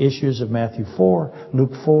Judas the issues of Matthew 4,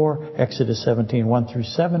 Luke 4, Exodus 17, 1 through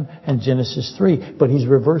 7, and Genesis 3. But he's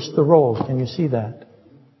reversed the roles. Can you see that?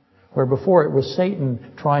 Where before it was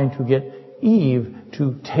Satan trying to get Eve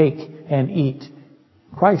to take and eat.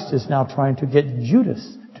 Christ is now trying to get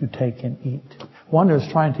Judas to take and eat. One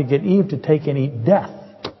is trying to get Eve to take and eat death.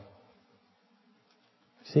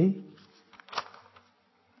 See?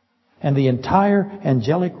 And the entire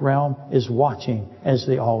angelic realm is watching, as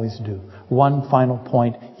they always do. One final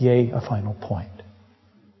point, yea, a final point.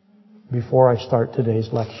 Before I start today's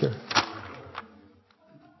lecture.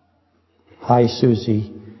 Hi,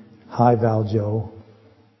 Susie. Hi, Valjo.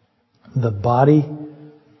 The body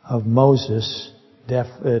of Moses,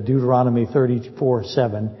 Deuteronomy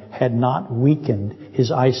 34:7, had not weakened,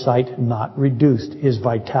 his eyesight not reduced, his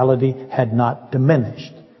vitality had not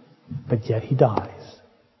diminished. But yet he dies.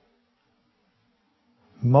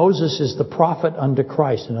 Moses is the prophet unto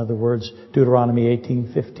Christ. In other words, Deuteronomy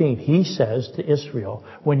 18:15. He says to Israel,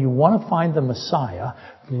 when you want to find the Messiah,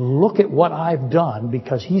 look at what I've done,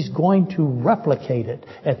 because he's going to replicate it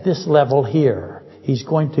at this level here. He's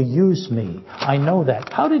going to use me. I know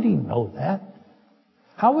that. How did he know that?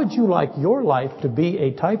 How would you like your life to be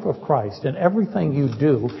a type of Christ, and everything you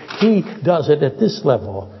do, he does it at this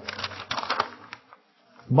level?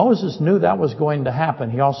 Moses knew that was going to happen.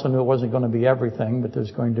 He also knew it wasn't going to be everything, but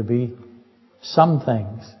there's going to be some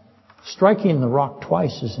things. Striking the rock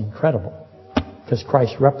twice is incredible because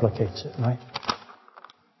Christ replicates it, right?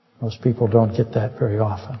 Most people don't get that very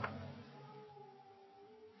often.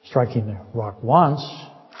 Striking the rock once.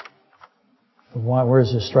 Where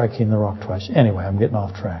is this striking the rock twice? Anyway, I'm getting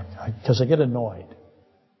off track because I get annoyed.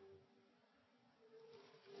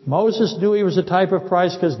 Moses knew he was a type of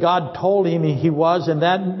Christ because God told him he was,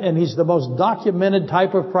 and he's the most documented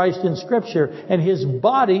type of Christ in Scripture. And his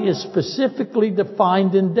body is specifically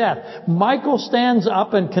defined in death. Michael stands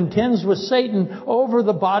up and contends with Satan over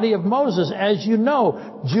the body of Moses. As you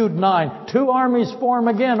know, Jude 9, 2 armies form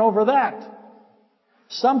again over that.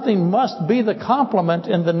 Something must be the complement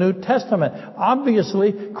in the New Testament.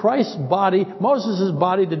 Obviously, Christ's body, Moses'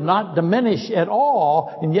 body did not diminish at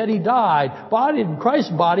all, and yet he died.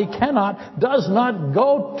 Christ's body does not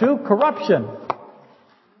go to corruption.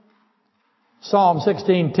 Psalm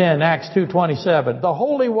 16:10, Acts 2:27. The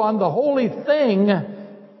Holy One, the holy thing,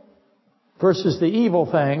 versus the evil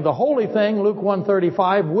thing. The holy thing, Luke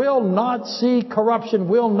 1:35, will not see corruption,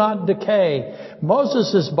 will not decay.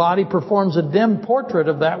 Moses' body performs a dim portrait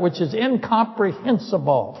of that which is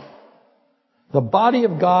incomprehensible. The body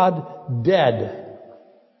of God dead,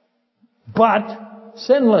 but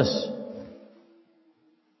sinless.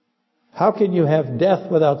 How can you have death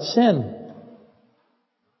without sin?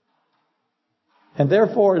 And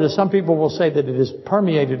therefore, some people will say that it is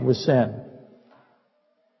permeated with sin.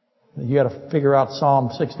 You got to figure out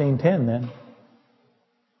Psalm 16:10 then.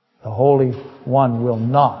 The Holy One will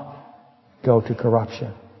not go to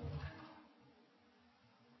corruption.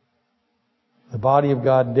 The body of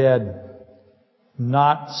God dead,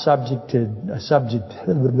 not subjected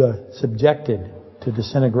to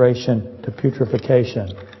disintegration, to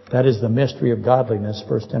putrefaction. That is the mystery of godliness,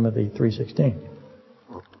 1 Timothy 3:16.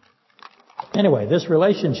 Anyway, this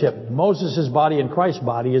relationship, Moses' body and Christ's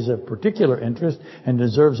body, is of particular interest and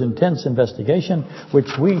deserves intense investigation,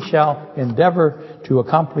 which we shall endeavor to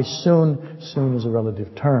accomplish soon. Soon is a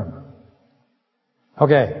relative term.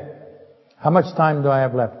 Okay. How much time do I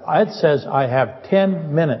have left? It says I have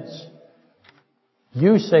 10 minutes.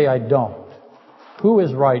 You say I don't. Who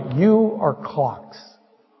is right? You or clocks?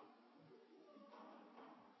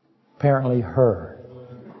 Apparently her.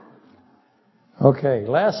 Okay,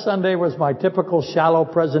 last Sunday was my typical shallow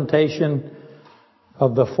presentation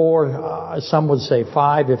of the 4, some would say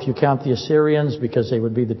 5 if you count the Assyrians, because they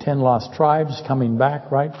would be the 10 lost tribes coming back,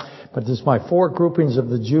 right? But this is my 4 groupings of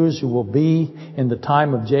the Jews who will be in the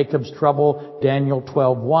time of Jacob's trouble: Daniel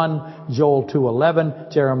 12:1, Joel 2:11,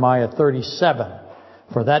 Jeremiah 37.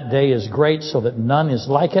 For that day is great, so that none is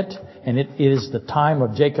like it, and it is the time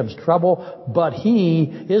of Jacob's trouble, but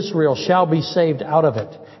he, Israel, shall be saved out of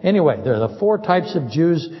it. Anyway, there are the 4 types of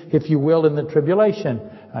Jews, if you will, in the tribulation.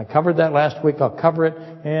 I covered that last week. I'll cover it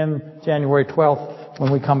in January 12th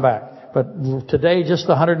when we come back. But today, just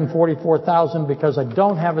the 144,000, because I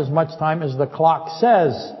don't have as much time as the clock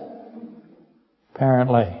says,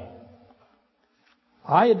 apparently.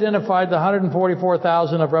 I identified the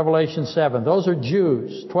 144,000 of Revelation 7. Those are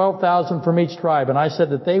Jews, 12,000 from each tribe. And I said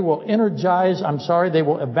that they will they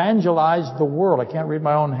will evangelize the world. I can't read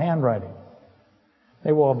my own handwriting.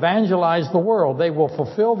 They will evangelize the world. They will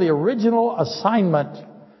fulfill the original assignment,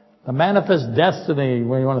 the manifest destiny,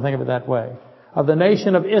 when you want to think of it that way, of the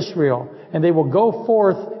nation of Israel. And they will go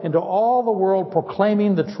forth into all the world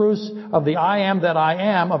proclaiming the truths of the I am that I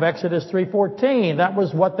am of Exodus 3:14. That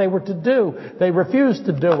was what they were to do. They refused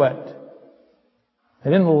to do it. They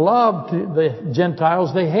didn't love the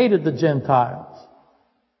Gentiles. They hated the Gentiles.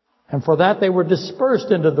 And for that they were dispersed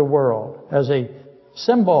into the world as a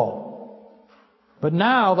symbol. But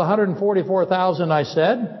now the 144,000, I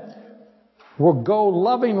said, will go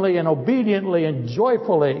lovingly and obediently and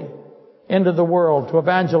joyfully into the world to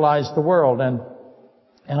evangelize the world. And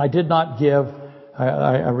I did not give,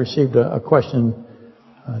 I received a question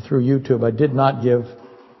through YouTube. I did not give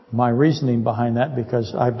my reasoning behind that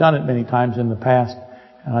because I've done it many times in the past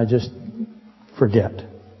and I just forget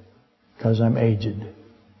because I'm aged.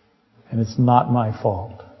 And it's not my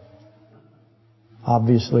fault.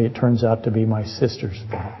 Obviously, it turns out to be my sister's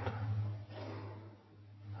fault.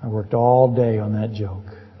 I worked all day on that joke.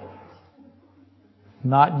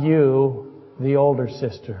 Not you, the older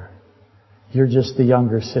sister. You're just the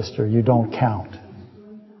younger sister. You don't count.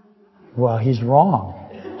 Well, he's wrong.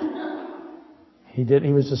 He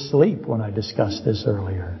was asleep when I discussed this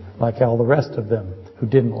earlier, like all the rest of them who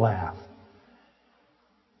didn't laugh.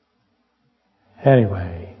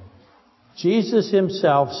 Anyway, Jesus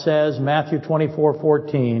himself says, Matthew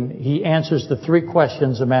 24:14, he answers the three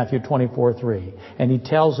questions of Matthew 24:3. And he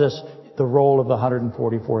tells us the role of the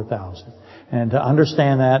 144,000. And to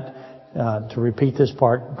understand that, to repeat this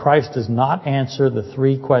part, Christ does not answer the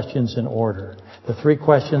three questions in order. The three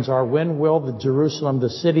questions are, when will the Jerusalem, the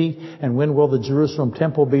city, and when will the Jerusalem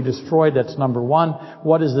temple be destroyed? That's number one.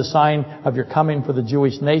 What is the sign of your coming for the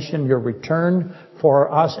Jewish nation, your return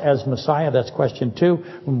for us as Messiah? That's question two.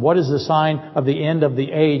 And what is the sign of the end of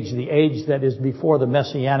the age that is before the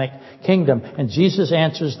Messianic kingdom? And Jesus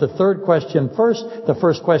answers the third question first, the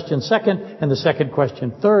first question second, and the second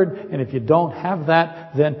question third. And if you don't have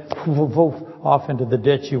that, then off into the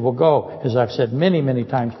ditch you will go, as I've said many, many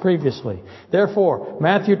times previously. Therefore,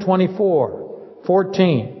 Matthew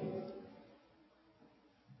 24:14.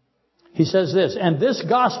 He says this, and this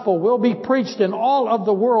gospel will be preached in all of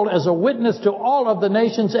the world as a witness to all of the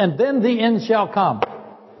nations, and then the end shall come.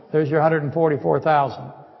 There's your 144,000.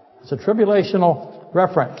 It's a tribulational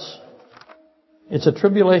reference. It's a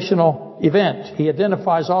tribulational event. He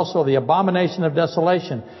identifies also the abomination of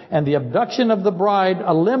desolation. And the abduction of the bride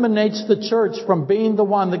eliminates the church from being the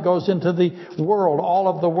one that goes into the world, all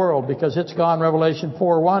of the world, because it's gone. Revelation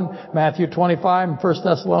 4:1, Matthew 25, and 1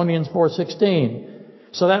 Thessalonians 4:16.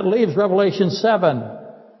 So that leaves Revelation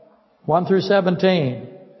 7:1 through 17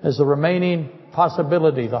 as the remaining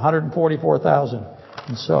possibility, the 144,000.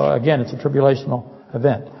 And so again, it's a tribulational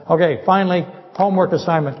event. Okay, finally, homework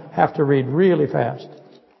assignment. Have to read really fast.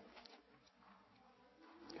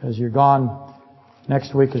 Because you're gone.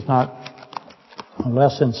 Next week is not a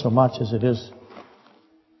lesson so much as it is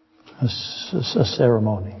a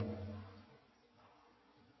ceremony.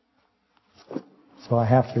 So I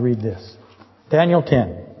have to read this. Daniel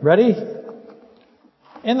 10. Ready?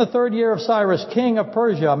 In the third year of Cyrus, king of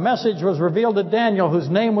Persia, a message was revealed to Daniel, whose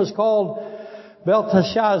name was called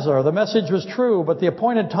Belteshazzar. The message was true, but the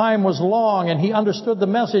appointed time was long, and he understood the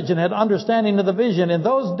message and had understanding of the vision. In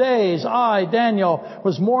those days, I, Daniel,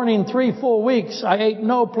 was mourning 3 full weeks. I ate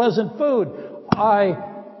no pleasant food. I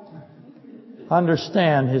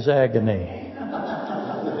understand his agony.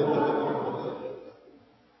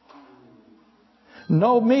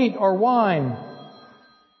 No meat or wine.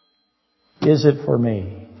 Is it for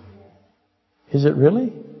me? Is it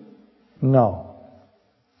really? No.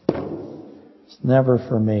 It's never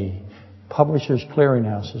for me. Publishers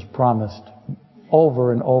Clearinghouse has promised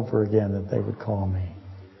over and over again that they would call me.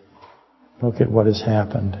 Look at what has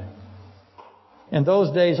happened. In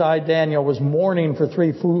those days, I, Daniel, was mourning for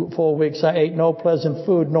 3 full weeks. I ate no pleasant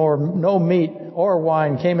food, nor no meat or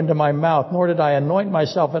wine came into my mouth, nor did I anoint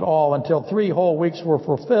myself at all until 3 whole weeks were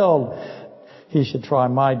fulfilled. He should try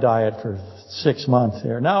my diet for 6 months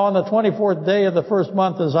here. Now on the 24th day of the first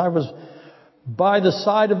month, as I was by the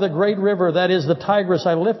side of the great river, that is the Tigris,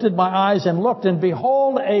 I lifted my eyes and looked, and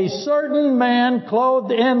behold, a certain man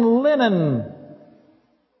clothed in linen.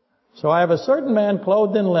 So I have a certain man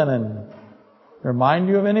clothed in linen. Remind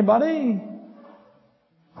you of anybody?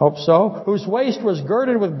 Hope so. Whose waist was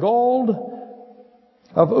girded with gold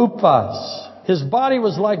of Uphaz. His body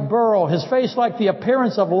was like beryl, his face like the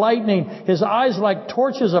appearance of lightning, his eyes like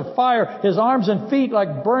torches of fire, his arms and feet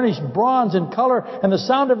like burnished bronze in color, and the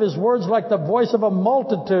sound of his words like the voice of a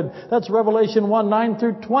multitude. That's Revelation 1:9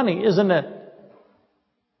 through 20, isn't it?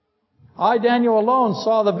 I, Daniel, alone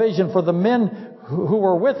saw the vision, for the men who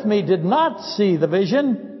were with me did not see the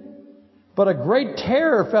vision. But a great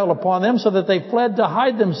terror fell upon them, so that they fled to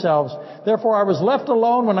hide themselves. Therefore I was left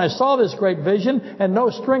alone when I saw this great vision, and no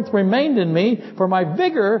strength remained in me, for my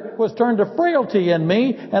vigor was turned to frailty in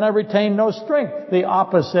me, and I retained no strength. The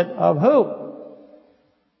opposite of who?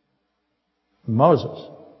 Moses.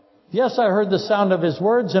 Yes, I heard the sound of his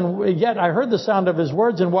words, and yet I heard the sound of his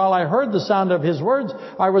words, and while I heard the sound of his words,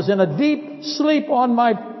 I was in a deep sleep on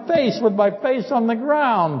my face, with my face on the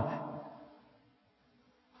ground.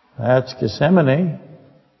 That's Gethsemane,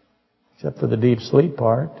 except for the deep sleep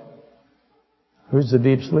part. Who's the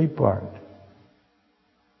deep sleep part?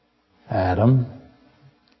 Adam.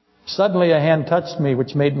 Suddenly a hand touched me,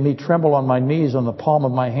 which made me tremble on my knees on the palm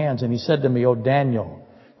of my hands. And he said to me, O Daniel,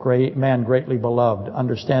 great man greatly beloved,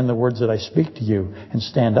 understand the words that I speak to you and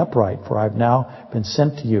stand upright, for I have now been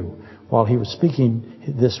sent to you. While he was speaking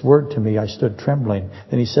this word to me, I stood trembling.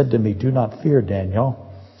 Then he said to me, do not fear, Daniel.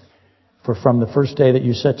 For from the first day that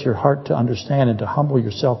you set your heart to understand and to humble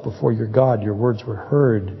yourself before your God, your words were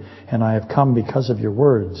heard, and I have come because of your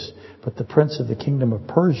words. But the prince of the kingdom of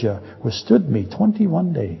Persia withstood me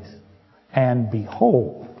 21 days. And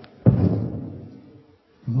behold,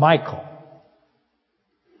 Michael,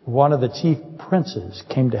 one of the chief princes,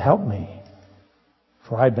 came to help me.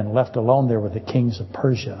 For I had been left alone there with the kings of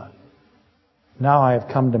Persia. Now I have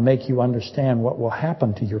come to make you understand what will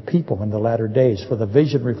happen to your people in the latter days, for the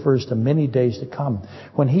vision refers to many days to come.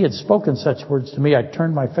 When he had spoken such words to me, I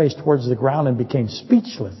turned my face towards the ground and became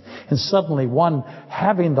speechless. And suddenly one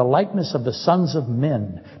having the likeness of the sons of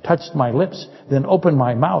men touched my lips, then opened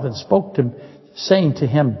my mouth and spoke to him, saying to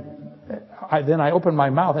him, Then I opened my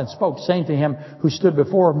mouth and spoke, saying to him who stood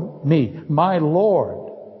before me, My Lord,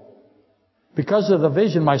 because of the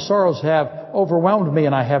vision, my sorrows have overwhelmed me,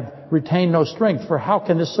 and I have retained no strength. For how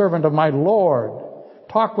can this servant of my Lord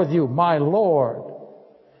talk with you, my Lord?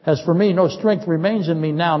 As for me, no strength remains in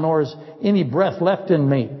me now, nor is any breath left in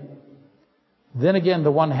me. Then again,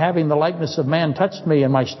 the one having the likeness of man touched me,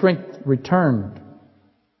 and my strength returned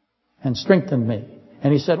and strengthened me.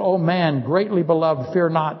 And he said, O man, greatly beloved, fear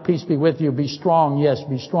not, peace be with you, be strong, yes,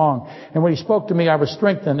 be strong. And when he spoke to me, I was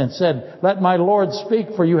strengthened and said, Let my Lord speak,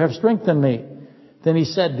 for you have strengthened me. Then he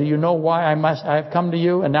said, Do you know why I have come to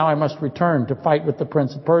you? And now I must return to fight with the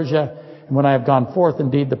prince of Persia. And when I have gone forth,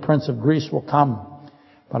 indeed, the prince of Greece will come.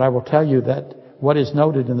 But I will tell you that what is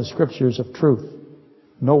noted in the scriptures of truth,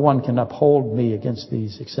 no one can uphold me against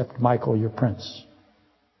these except Michael, your prince.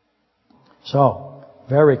 So,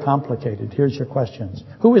 very complicated. Here's your questions.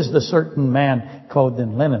 Who is the certain man clothed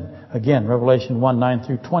in linen? Again, Revelation 1,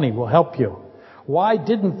 9-20 will help you. Why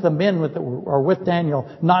didn't the men that were with Daniel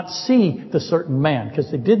not see the certain man?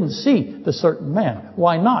 Because they didn't see the certain man.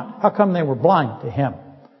 Why not? How come they were blind to him?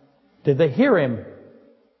 Did they hear him?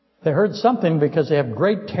 They heard something because they have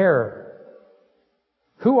great terror.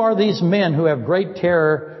 Who are these men who have great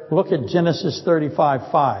terror? Look at Genesis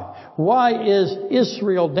 35:5. Why is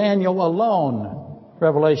Israel, Daniel, alone?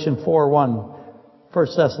 Revelation 4:1,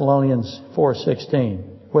 1 Thessalonians 4:16,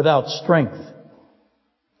 without strength.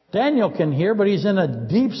 Daniel can hear, but he's in a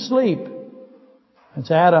deep sleep. It's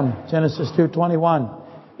Adam, Genesis 2:21.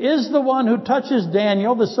 Is the one who touches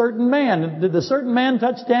Daniel the certain man? Did the certain man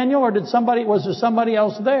touch Daniel, or was there somebody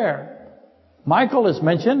else there? Michael is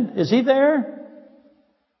mentioned. Is he there?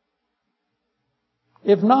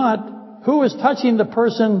 If not, who is touching the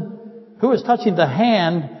person? Who is touching the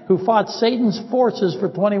hand who fought Satan's forces for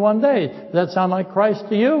 21 days? Does that sound like Christ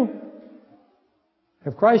to you?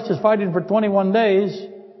 If Christ is fighting for 21 days,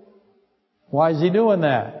 why is he doing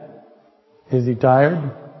that? Is he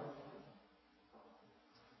tired?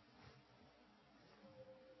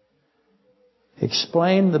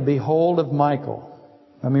 Explain the behold of Michael.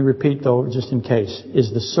 Let me repeat though, just in case.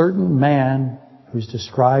 Is the certain man who's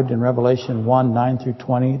described in Revelation 1,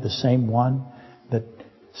 9-20, the same one that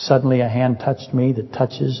suddenly a hand touched me, that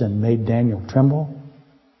touches and made Daniel tremble?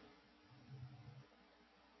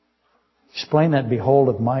 Explain that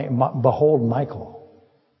behold Michael.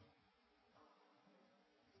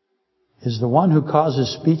 Is the one who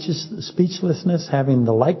causes speechlessness having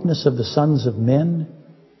the likeness of the sons of men?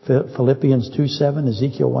 Philippians 2:7,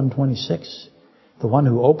 Ezekiel 1:26. The one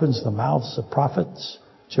who opens the mouths of prophets?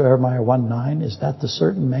 Jeremiah 1:9. Is that the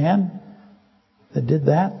certain man that did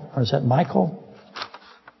that? Or is that Michael?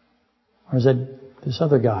 Or is that this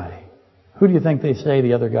other guy? Who do you think they say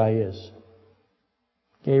the other guy is?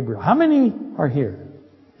 Gabriel. How many are here?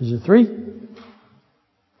 Is it 3?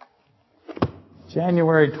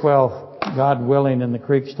 January 12th, God willing, and the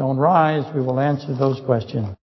creeks don't rise, we will answer those questions.